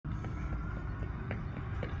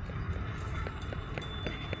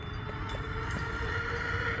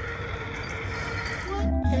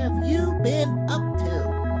you been up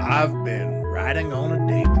to? I've been riding on a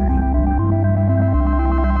daydream.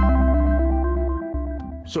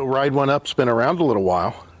 So Ride1Up's been around a little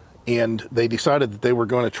while, and they decided that they were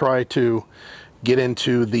going to try to get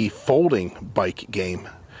into the folding bike game.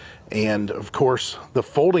 And of course, the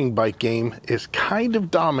folding bike game is kind of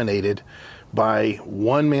dominated by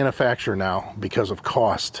one manufacturer now because of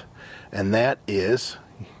cost. And that is,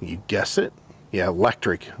 you guess it, yeah, the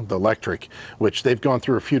electric, which they've gone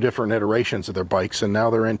through a few different iterations of their bikes, and now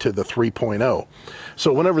they're into the 3.0.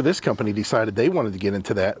 So whenever this company decided they wanted to get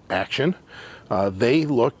into that action, they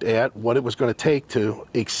looked at what it was going to take to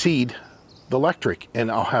exceed the electric. And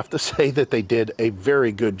I'll have to say that they did a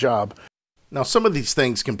very good job. Now, some of these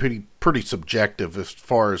things can be pretty subjective as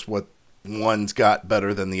far as what one's got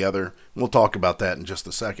better than the other. We'll talk about that in just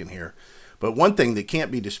a second here. But one thing that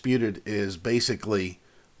can't be disputed is basically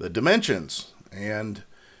the dimensions. And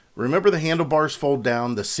remember, the handlebars fold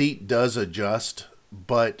down, the seat does adjust,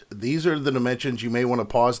 but these are the dimensions. You may want to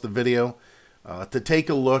pause the video to take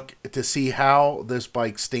a look to see how this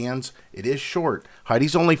bike stands. It is short.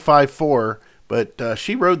 Heidi's only 5'4", but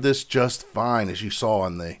she rode this just fine, as you saw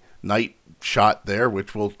on the night shot there,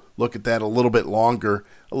 which we'll look at that a little bit longer,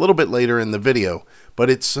 a little bit later in the video. But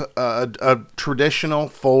it's a traditional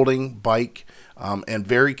folding bike and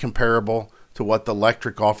very comparable to what the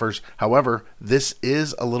electric offers. However, this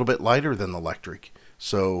is a little bit lighter than the electric.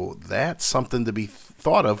 So that's something to be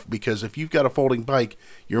thought of, because if you've got a folding bike,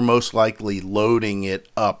 you're most likely loading it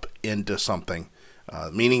up into something,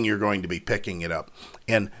 meaning you're going to be picking it up.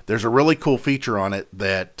 And there's a really cool feature on it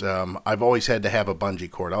that I've always had to have a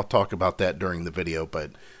bungee cord. I'll talk about that during the video,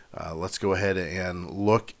 but let's go ahead and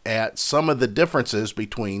look at some of the differences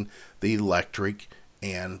between the electric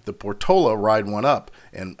and the Portola Ride1Up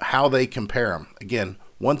and how they compare them. Again,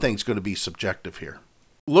 one thing's going to be subjective here.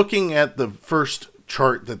 Looking at the first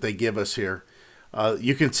chart that they give us here,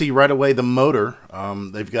 you can see right away the motor.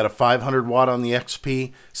 They've got a 500 watt on the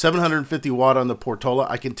XP, 750 watt on the Portola.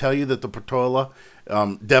 I can tell you that the Portola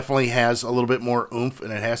definitely has a little bit more oomph,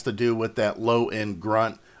 and it has to do with that low end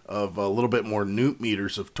grunt of a little bit more newton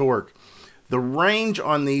meters of torque. The range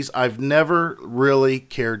on these, I've never really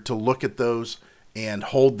cared to look at those and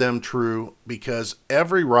hold them true, because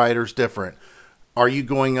every rider's different. Are you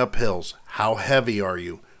going up hills? How heavy are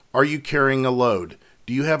you? Are you carrying a load?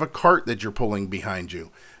 Do you have a cart that you're pulling behind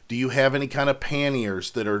you? Do you have any kind of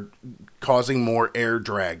panniers that are causing more air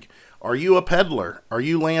drag? Are you a peddler? Are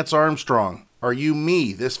you Lance Armstrong? Are you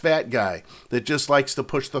me, this fat guy that just likes to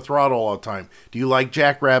push the throttle all the time? Do you like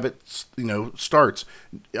Jackrabbit, starts?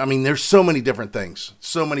 I mean, there's so many different things.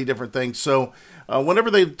 So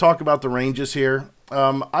whenever they talk about the ranges here,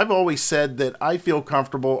 I've always said that I feel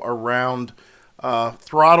comfortable around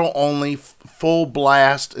throttle only, full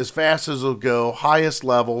blast, as fast as it'll go, highest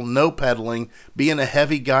level, no pedaling, being a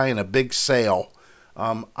heavy guy in a big sail.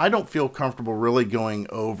 I don't feel comfortable really going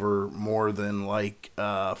over more than like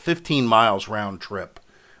 15 miles round trip.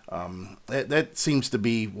 That seems to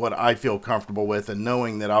be what I feel comfortable with, and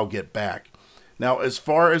knowing that I'll get back. Now, as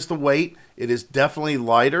far as the weight, it is definitely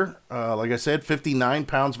lighter. Like I said, 59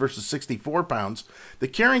 pounds versus 64 pounds. The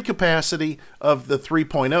carrying capacity of the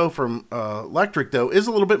 3.0 from electric, though, is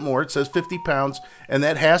a little bit more. It says 50 pounds, and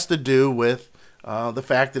that has to do with the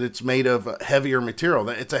fact that it's made of heavier material.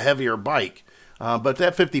 It's a heavier bike. But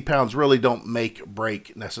that 50 pounds really don't make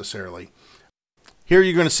break necessarily. Here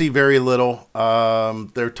you're going to see very little.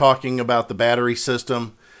 They're talking about the battery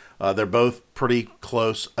system. They're both pretty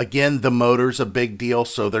close. Again, the motor's a big deal,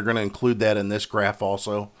 so they're going to include that in this graph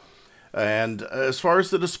also. And as far as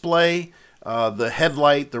the display, the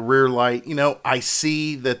headlight, the rear light, I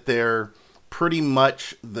see that they're pretty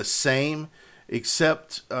much the same,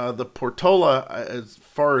 except the Portola, as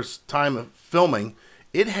far as time of filming,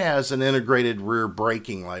 it has an integrated rear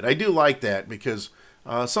braking light. I do like that, because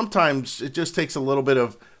sometimes it just takes a little bit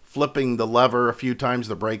of flipping the lever a few times,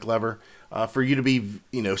 the brake lever, for you to be,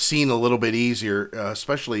 seen a little bit easier,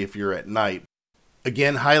 especially if you're at night.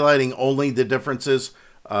 Again, highlighting only the differences.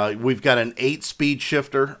 We've got an 8-speed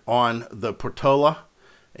shifter on the Portola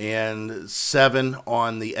and 7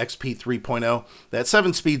 on the XP 3.0. That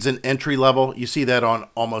 7 speed's an entry level. You see that on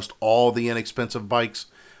almost all the inexpensive bikes.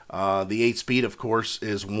 The 8-speed, of course,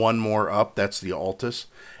 is one more up. That's the Altus.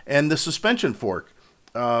 And the suspension fork.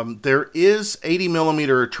 There is 80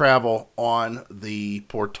 millimeter travel on the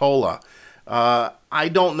Portola. I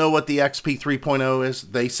don't know what the XP 3.0 is.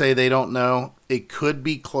 They say they don't know. It could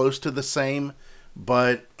be close to the same,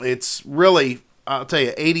 but it's really, I'll tell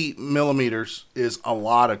you, 80 millimeters is a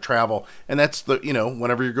lot of travel. And that's the,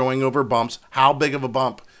 whenever you're going over bumps, how big of a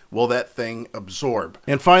bump will that thing absorb.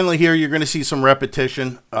 And finally here, you're going to see some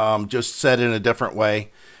repetition, just said in a different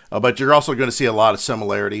way, but you're also going to see a lot of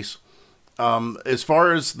similarities. As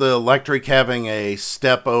far as the electric having a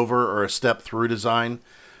step over or a step through design,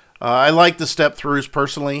 I like the step throughs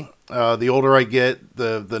personally. The older I get,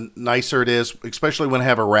 the nicer it is, especially when I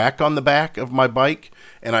have a rack on the back of my bike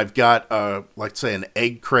and I've got, like say, an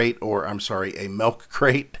egg crate, or I'm sorry, a milk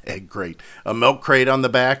crate, a milk crate on the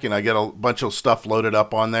back, and I get a bunch of stuff loaded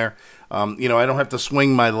up on there. You know, I don't have to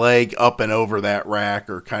swing my leg up and over that rack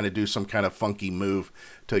or kind of do some kind of funky move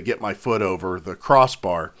to get my foot over the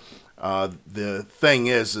crossbar. The thing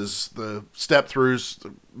is the step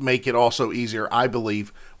throughs make it also easier, I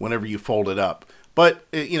believe, whenever you fold it up. But,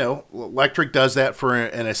 you know, electric does that for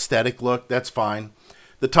an aesthetic look. That's fine.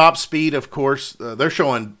 The top speed, of course, they're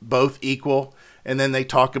showing both equal. And then they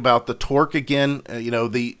talk about the torque again. You know,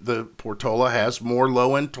 the Portola has more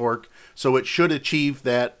low-end torque, so it should achieve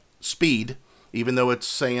that speed. Even though it's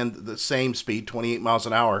saying the same speed, 28 miles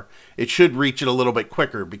an hour, it should reach it a little bit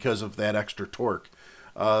quicker because of that extra torque.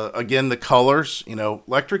 Again, the colors, you know,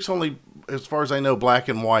 electric's only, as far as I know, black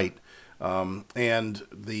and white. And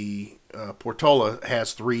the Portola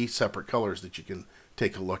has 3 separate colors that you can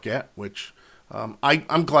take a look at, which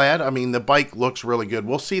I'm glad. I mean, the bike looks really good.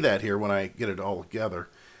 We'll see that here when I get it all together.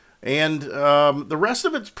 And the rest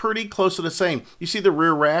of it's pretty close to the same. You see the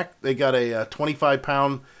rear rack, they got a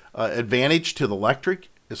 25-pound advantage to the electric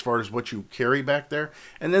as far as what you carry back there.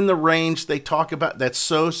 And then the range they talk about, that's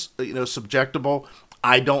so, you know, subjectable.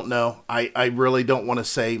 I don't know. I really don't want to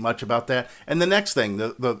say much about that. And the next thing,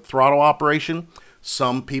 the throttle operation,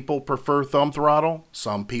 some people prefer thumb throttle.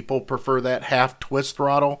 Some people prefer that half twist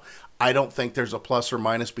throttle. I don't think there's a plus or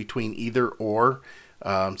minus between either or.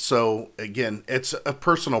 So again, it's a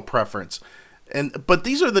personal preference. But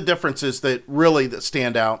these are the differences that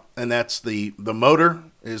stand out, and that's the motor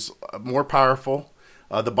is more powerful.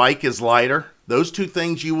 The bike is lighter. Those 2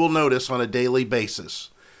 things you will notice on a daily basis.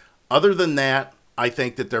 Other than that, I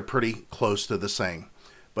think that they're pretty close to the same.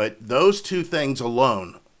 But those 2 things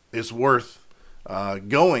alone is worth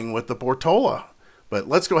going with the Portola. But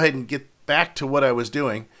let's go ahead and get back to what I was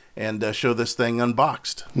doing and show this thing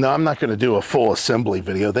unboxed. No, I'm not going to do a full assembly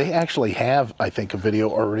video. They actually have, I think, a video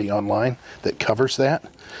already online that covers that,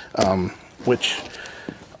 which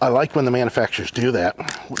I like when the manufacturers do that.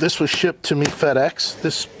 This was shipped to me FedEx.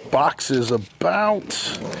 This box is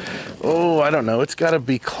about, I don't know, it's got to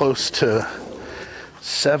be close to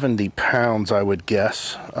 70 pounds, I would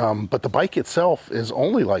guess. But the bike itself is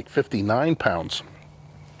only like 59 pounds.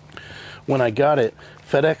 When I got it,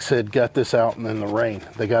 FedEx had got this out in the rain.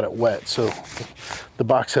 They got it wet, so the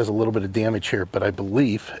box has a little bit of damage here, but I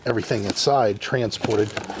believe everything inside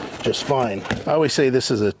transported just fine. I always say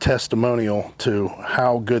this is a testimonial to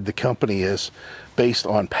how good the company is based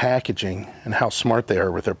on packaging and how smart they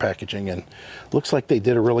are with their packaging, and looks like they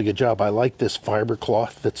did a really good job. I like this fiber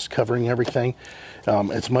cloth that's covering everything.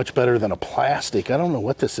 It's much better than a plastic. I don't know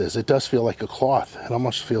what this is. It does feel like a cloth. It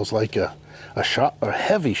almost feels like a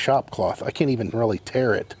heavy shop cloth. I can't even really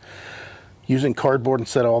tear it. Using cardboard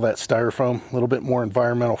instead of all that styrofoam, a little bit more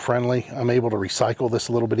environmental friendly. I'm able to recycle this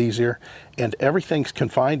a little bit easier, and everything's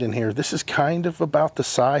confined in here. This is kind of about the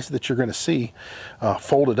size that you're going to see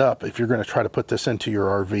folded up if you're going to try to put this into your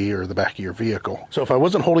RV or the back of your vehicle. So if I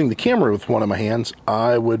wasn't holding the camera with one of my hands,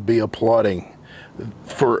 I would be applauding.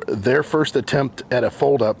 For their first attempt at a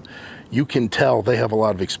fold up, you can tell they have a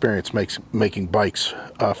lot of experience making bikes.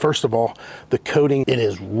 First of all, the coating, it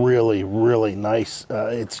is really, really nice.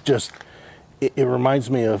 It's just, it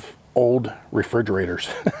reminds me of old refrigerators.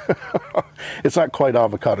 It's not quite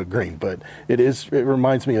avocado green, but it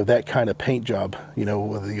reminds me of that kind of paint job, you know,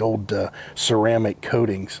 with the old ceramic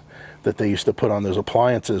coatings that they used to put on those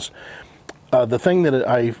appliances. The thing that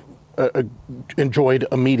I enjoyed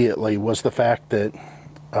immediately was the fact that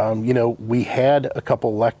you know, we had a couple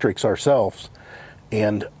electrics ourselves,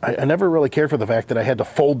 and I never really cared for the fact that I had to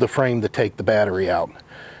fold the frame to take the battery out.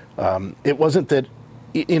 It wasn't that,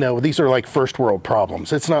 you know, these are like first world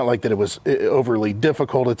problems. It's not like that it was overly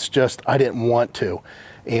difficult. It's just I didn't want to,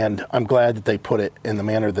 and I'm glad that they put it in the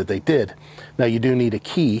manner that they did. Now, you do need a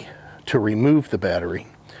key to remove the battery.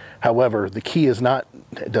 However, the key is not,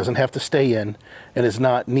 it doesn't have to stay in, and is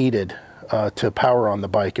not needed to power on the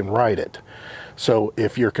bike and ride it. So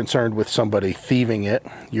if you're concerned with somebody thieving it,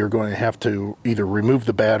 you're going to have to either remove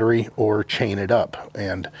the battery or chain it up.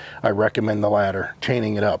 And I recommend the latter,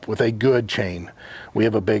 chaining it up with a good chain. We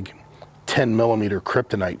have a big 10mm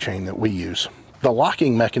kryptonite chain that we use. The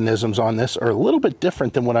locking mechanisms on this are a little bit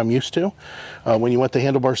different than what I'm used to. When you want the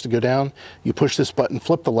handlebars to go down, you push this button,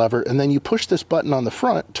 flip the lever, and then you push this button on the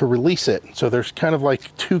front to release it. So there's kind of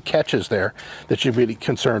like two catches there that you'd be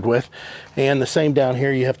concerned with. And the same down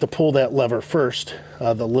here, you have to pull that lever first,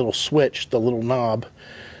 the little switch, the little knob,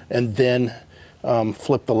 and then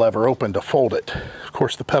flip the lever open to fold it. Of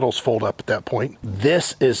course, the pedals fold up at that point.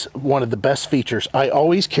 This is one of the best features. I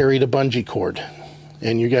always carried a bungee cord.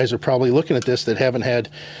 And you guys are probably looking at this that haven't had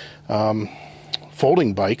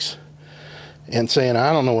folding bikes and saying,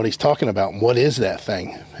 I don't know what he's talking about. What is that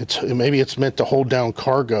thing? Maybe it's meant to hold down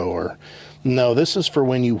cargo, or no, this is for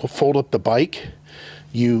when you fold up the bike,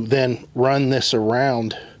 you then run this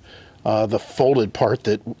around the folded part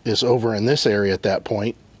that is over in this area at that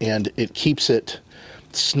point, and it keeps it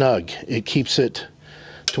snug. It keeps it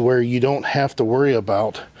to where you don't have to worry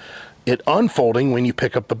about it unfolding when you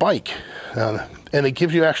pick up the bike. And it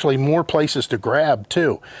gives you actually more places to grab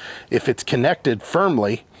too. If it's connected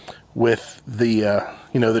firmly with the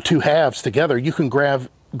the two halves together, you can grab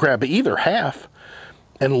either half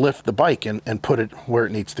and lift the bike and put it where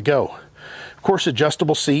it needs to go. Of course,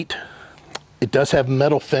 adjustable seat. It does have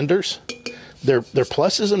metal fenders. There are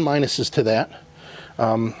pluses and minuses to that.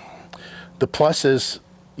 The plus is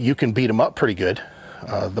you can beat them up pretty good.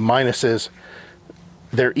 The minus is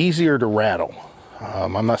they're easier to rattle.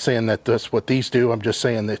 I'm not saying that that's what these do. I'm just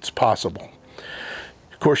saying that it's possible.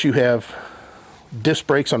 Of course, you have disc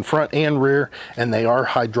brakes on front and rear, and they are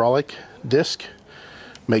hydraulic disc.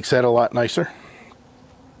 Makes that a lot nicer.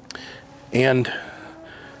 And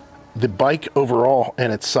the bike overall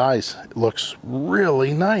and its size looks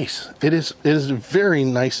really nice. It is a very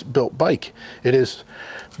nice built bike. It is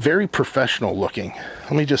very professional looking.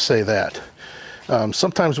 Let me just say that.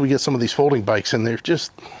 Sometimes we get some of these folding bikes and they're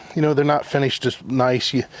just, they're not finished as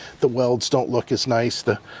nice. The welds don't look as nice.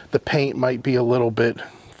 The paint might be a little bit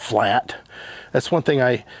flat. That's one thing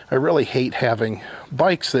I really hate, having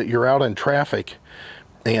bikes that you're out in traffic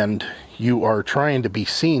and you are trying to be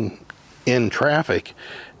seen in traffic,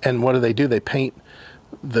 and what do? They paint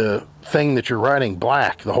the thing that you're riding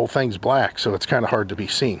black. The whole thing's black, so it's kind of hard to be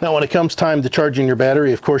seen. Now, when it comes time to charging your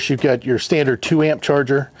battery, of course, you've got your standard 2-amp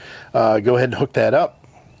charger. Go ahead and hook that up,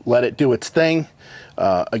 let it do its thing.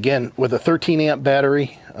 Again, with a 13-amp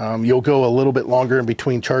battery, you'll go a little bit longer in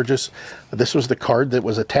between charges. This was the card that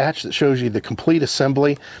was attached that shows you the complete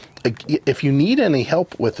assembly. If you need any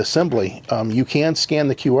help with assembly, you can scan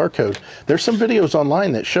the QR code. There's some videos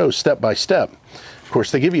online that show step by step. Of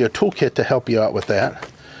course, they give you a toolkit to help you out with that.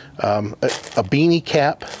 A beanie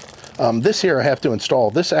cap. This here I have to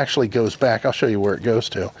install. This actually goes back. I'll show you where it goes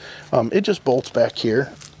to. It just bolts back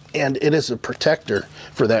here, and it is a protector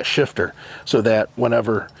for that shifter, so that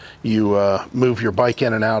whenever you move your bike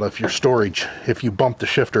in and out of your storage, if you bump the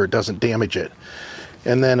shifter, it doesn't damage it.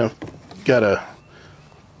 And then got a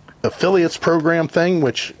affiliates program thing,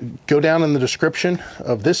 which go down in the description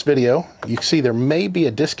of this video. You can see there may be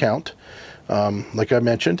a discount, like I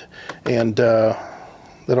mentioned, and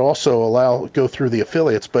that'll also go through the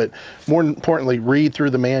affiliates, but more importantly, read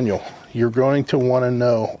through the manual. You're going to want to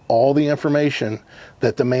know all the information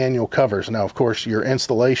that the manual covers. Now, of course, your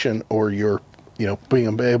installation or your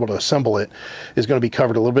being able to assemble it is going to be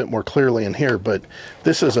covered a little bit more clearly in here, but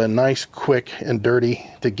this is a nice, quick and dirty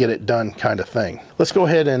to get it done kind of thing. Let's go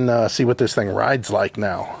ahead and see what this thing rides like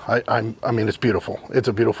now. I mean, it's beautiful. It's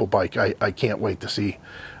a beautiful bike. I can't wait to see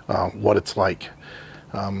what it's like.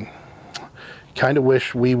 Kind of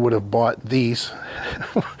wish we would have bought these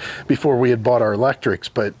before we had bought our electrics,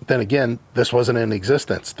 but then again, this wasn't in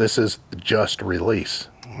existence. This is just release.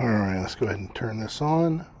 All right, let's go ahead and turn this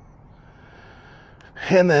on.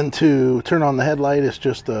 And then to turn on the headlight is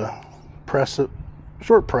just a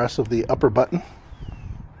short press of the upper button.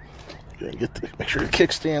 Make sure your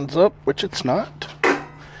kickstand's up, which it's not.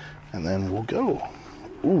 And then we'll go.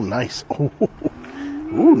 Ooh, nice.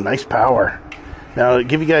 Ooh, nice power. Now, to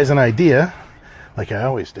give you guys an idea, like I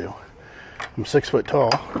always do, I'm 6 foot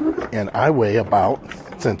tall, and I weigh about,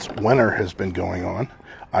 since winter has been going on,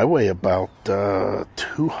 I weigh about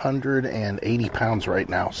 280 pounds right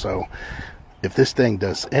now. So if this thing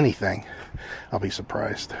does anything, I'll be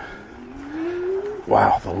surprised.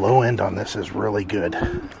 Wow, the low end on this is really good.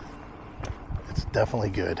 It's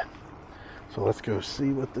definitely good. So let's go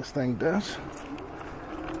see what this thing does.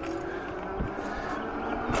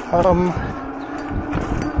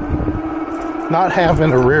 Not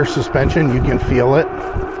having a rear suspension, you can feel it,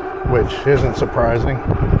 which isn't surprising.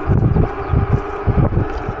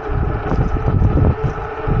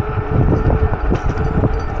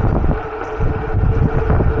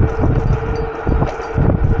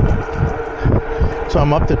 So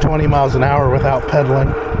I'm up to 20 miles an hour without pedaling.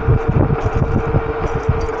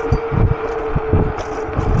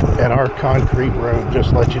 And our concrete road,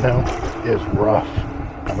 just to let you know, is rough.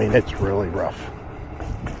 I mean, it's really rough.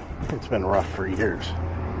 It's been rough for years.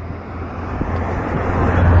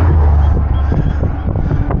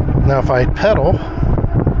 Now if I pedal,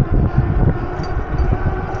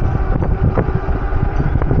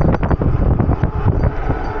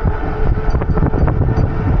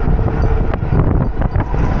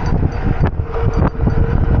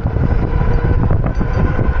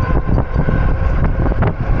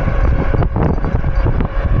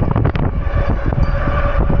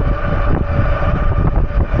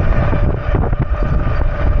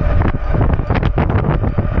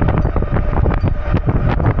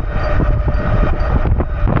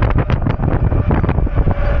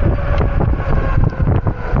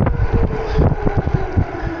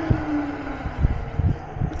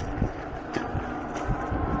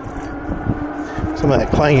 some of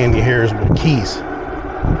that clanging you hear is with keys.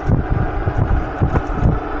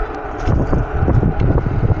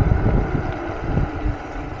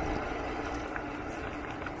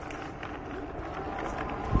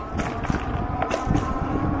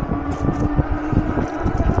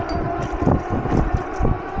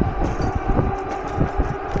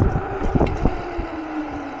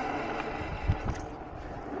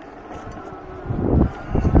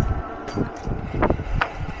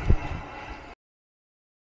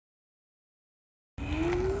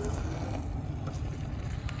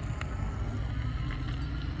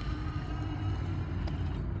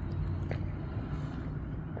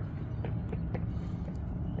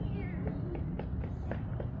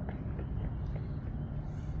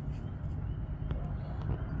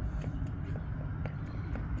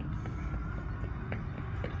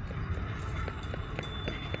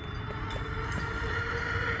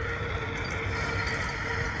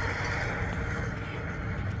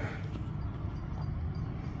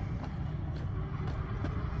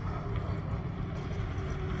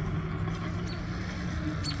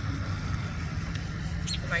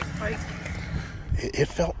 Nice bike. It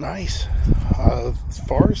felt nice. As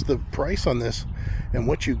far as the price on this and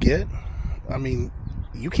what you get, I mean,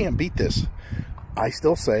 you can't beat this. I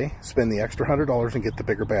still say spend the extra $100 and get the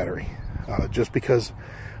bigger battery, just because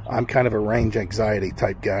I'm kind of a range anxiety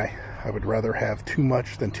type guy. I would rather have too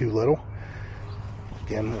much than too little.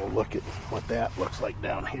 Again, we'll look at what that looks like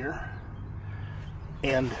down here.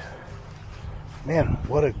 And man,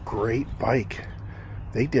 what a great bike.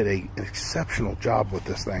 They did an exceptional job with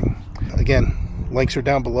this thing. Again, links are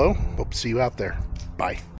down below. Hope to see you out there.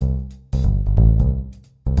 Bye.